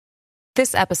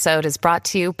This episode is brought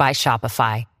to you by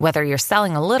Shopify. Whether you're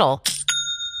selling a little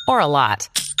or a lot,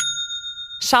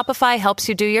 Shopify helps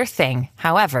you do your thing,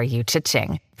 however you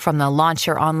cha-ching. From the launch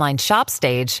your online shop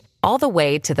stage, all the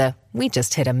way to the we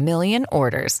just hit 1 million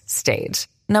orders stage.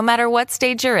 No matter what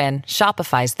stage you're in,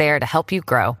 Shopify's there to help you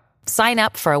grow. Sign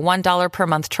up for a $1 per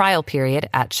month trial period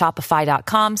at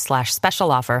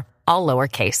shopify.com/special offer, all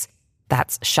lowercase.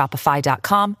 That's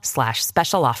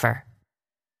shopify.com/special offer.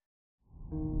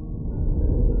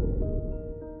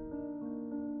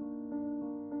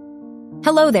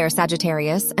 Hello there,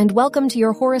 Sagittarius, and welcome to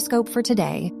your horoscope for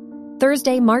today,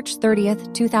 Thursday, March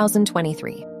 30th,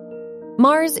 2023.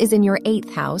 Mars is in your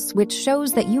 8th house, which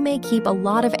shows that you may keep a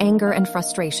lot of anger and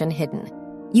frustration hidden.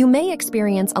 You may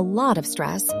experience a lot of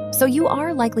stress, so you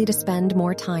are likely to spend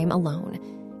more time alone.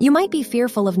 You might be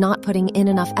fearful of not putting in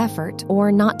enough effort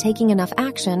or not taking enough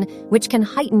action, which can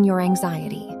heighten your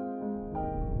anxiety.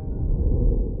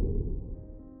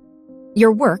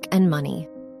 Your work and money.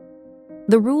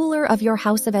 The ruler of your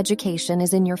house of education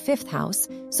is in your 5th house,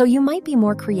 so you might be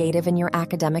more creative in your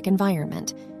academic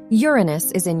environment.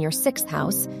 Uranus is in your 6th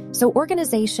house, so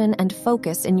organization and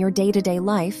focus in your day-to-day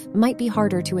life might be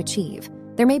harder to achieve.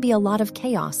 There may be a lot of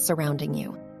chaos surrounding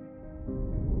you.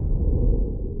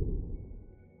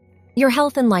 Your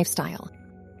health and lifestyle.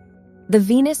 The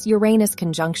Venus-Uranus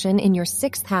conjunction in your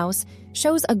 6th house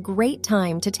shows a great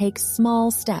time to take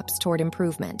small steps toward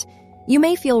improvement. You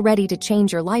may feel ready to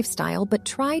change your lifestyle, but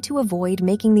try to avoid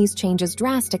making these changes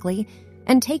drastically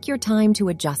and take your time to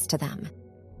adjust to them.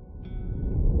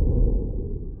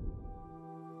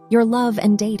 Your love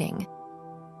and dating.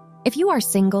 If you are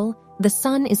single, the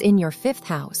Sun is in your 5th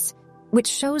house, which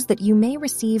shows that you may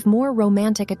receive more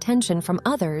romantic attention from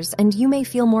others and you may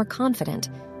feel more confident.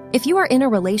 If you are in a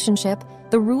relationship,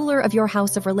 the ruler of your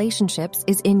house of relationships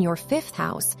is in your 5th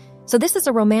house, so this is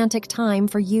a romantic time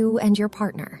for you and your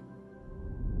partner.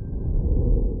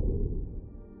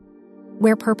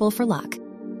 Wear purple for luck.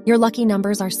 Your lucky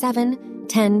numbers are 7,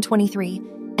 10, 23,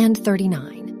 and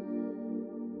 39.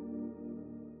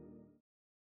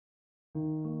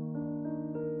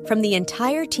 From the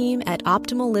entire team at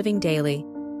Optimal Living Daily,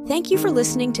 thank you for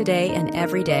listening today and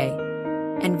every day.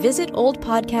 And visit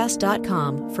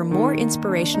oldpodcast.com for more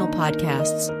inspirational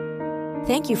podcasts.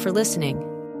 Thank you for listening.